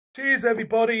Cheers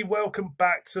everybody, welcome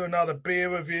back to another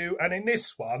beer review, and in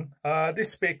this one,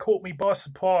 this beer caught me by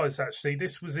surprise actually.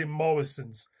 This was in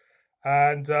Morrison's,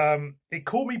 and it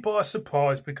caught me by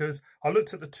surprise because I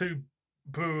looked at the two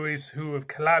breweries who have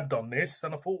collabed on this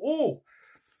and I thought, oh,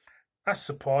 that's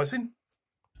surprising,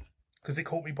 because it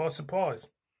caught me by surprise.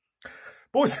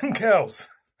 Boys and girls,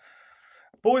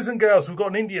 we've got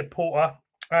an India Porter,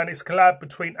 and it's collab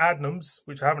between Adnams,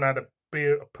 which I haven't had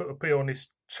put a beer on this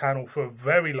channel for a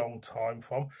very long time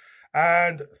from,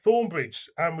 and Thornbridge,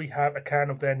 and we have a can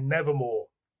of their Nevermore.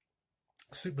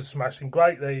 Super smashing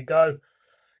great, there you go.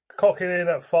 Cocking in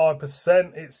at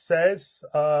 5%, it says.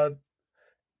 Our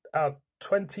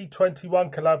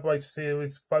 2021 collaboration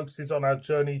series focuses on our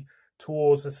journey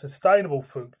towards a sustainable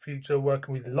future,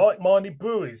 working with like-minded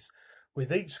breweries.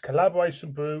 With each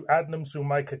collaboration brew, Adnams will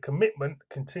make a commitment,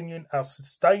 continuing our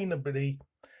sustainability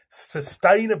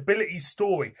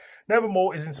story.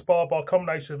 Nevermore is inspired by a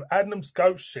combination of Adnams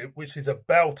Ghost Ship, which is a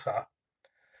belter.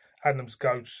 Adnams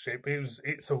Ghost Ship,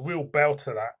 it's a real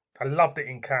belter, that. I loved it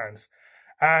in cans.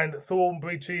 And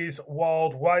Thornbridge's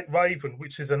Wild Raven,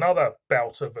 which is another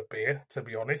belter of a beer, to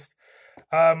be honest.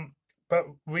 But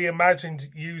reimagined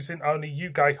using only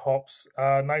UK hops,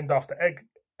 named after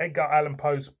Edgar Allan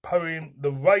Poe's poem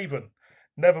The Raven.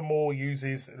 Nevermore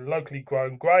uses locally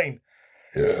grown grain.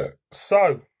 Yeah.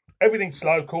 So, everything's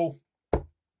local.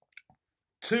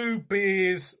 Two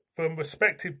beers from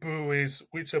respective breweries,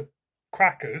 which are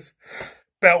crackers,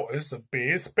 belters of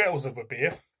a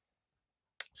beer,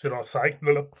 should I say,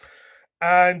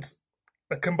 and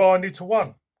they're combined into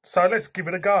one. So let's give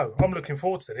it a go. I'm looking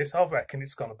forward to this. I reckon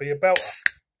it's going to be a belter.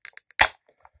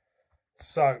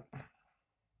 So,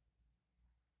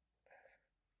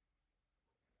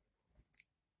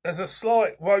 there's a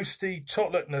slight roasty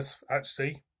chocolateness,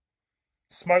 actually,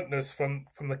 smokeness from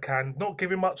the can, not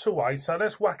giving much away. So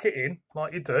let's whack it in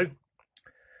like you do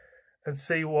and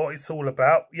see what it's all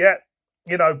about. Yeah,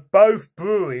 you know, both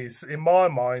breweries in my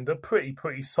mind are pretty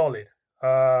solid,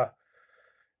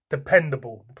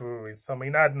 dependable breweries. I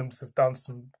mean, Adnams have done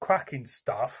some cracking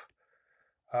stuff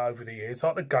over the years,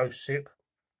 like the Ghost Ship.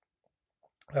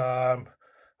 I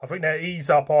think their Ease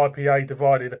Up IPA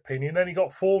divided opinion. Then you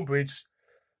got Thornbridge,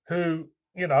 who,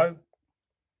 you know,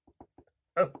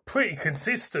 are pretty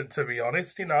consistent, to be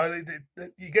honest. You know,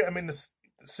 you get them in the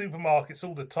supermarkets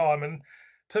all the time, and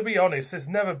to be honest, there's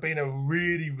never been a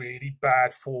really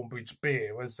bad Thornbridge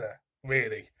beer, has there?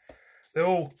 Really, they're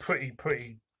all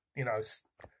pretty, you know,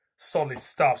 solid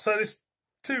stuff. So there's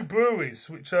two breweries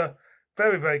which are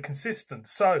very consistent.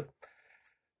 So,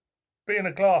 being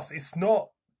a glass, it's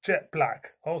not jet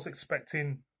black. I was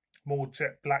expecting more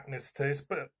jet blackness to this,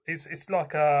 but it's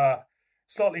like a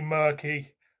slightly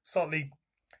murky,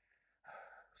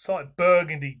 slight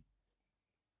burgundy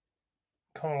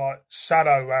kind of like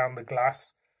shadow around the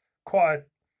glass. Quite a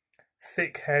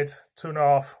thick head,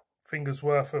 2.5 fingers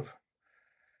worth of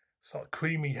sort of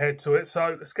creamy head to it.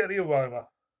 So let's get the aroma.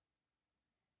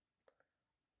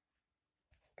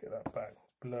 Get that back,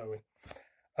 blurry.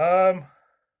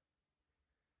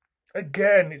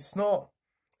 Again, it's not.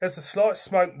 There's a slight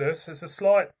smokeness. There's a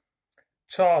slight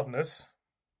charredness.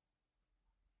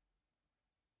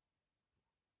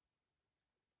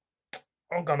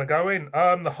 I'm going to go in.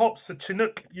 The hops are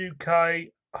Chinook,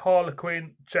 UK,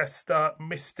 Harlequin, Jester,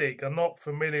 Mystic. I'm not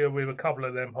familiar with a couple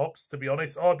of them hops, to be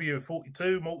honest. IBU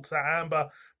 42, Malta Amber,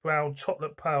 Brown,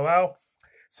 Chocolate Pale Ale. It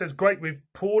says great with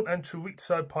prawn and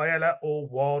chorizo paella or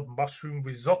wild mushroom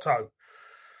risotto.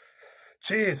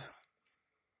 Cheers.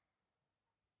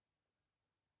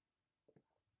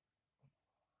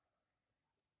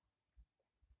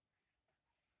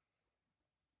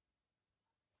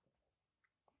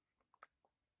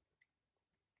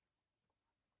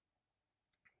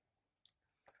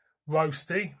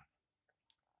 Roasty,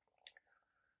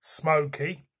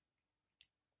 smoky,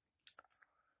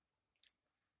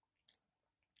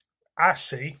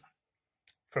 ashy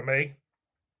for me,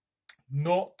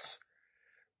 not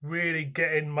really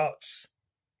getting much.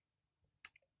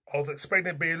 I was expecting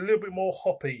it to be a little bit more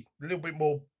hoppy, a little bit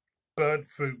more burnt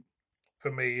fruit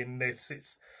for me in this.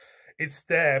 It's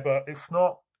there, but it's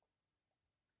not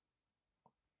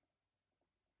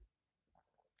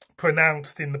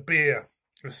pronounced in the beer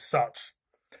as such.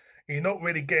 You're not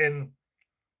really getting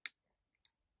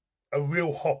a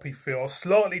real hoppy feel. I was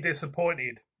slightly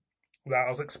disappointed with that. I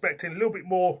was expecting a little bit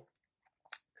more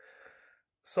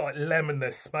slight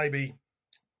lemonness, maybe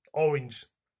orange.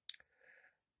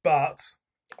 But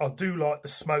I do like the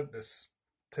smokeness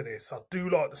to this. I do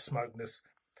like the smokeness.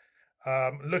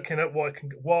 Looking at what I can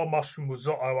get, wild mushroom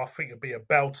risotto, I think it'd be a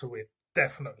belter with,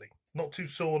 definitely. Not too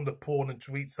sure on the prawn and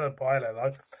chorizo paella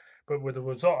though. but with the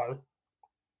risotto,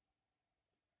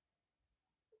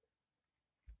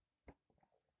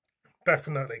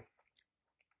 definitely.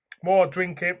 More I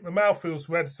drink it, the mouth feels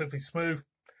relatively smooth.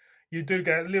 You do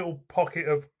get a little pocket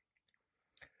of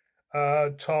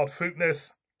charred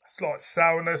fruitness, slight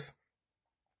sourness.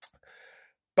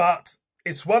 But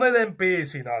it's one of them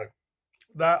beers, you know,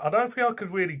 that I don't think I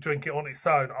could really drink it on its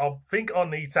own. I think I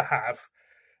need to have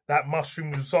that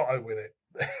mushroom risotto with it.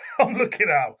 I'm looking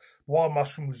out. Why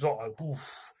mushroom risotto? Oof,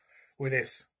 with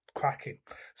this, cracking.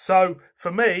 So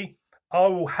for me, I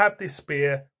will have this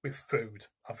beer with food.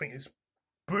 I think it's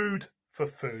brewed for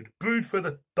food. Brewed for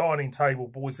the dining table,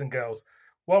 boys and girls.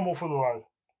 One more for the road.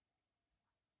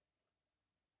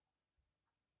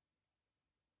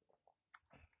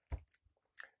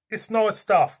 It's nice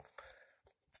stuff.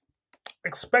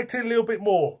 Expected a little bit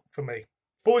more for me.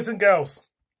 Boys and girls,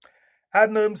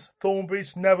 Adnams,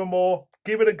 Thornbridge, Nevermore,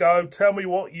 give it a go. Tell me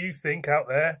what you think out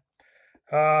there.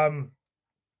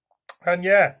 And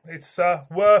yeah, it's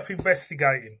worth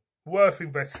investigating. Worth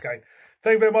investigating.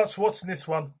 Thank you very much for watching this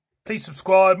one. Please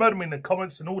subscribe, murder me in the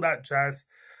comments and all that jazz.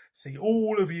 See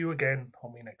all of you again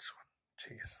on my next one.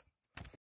 Cheers.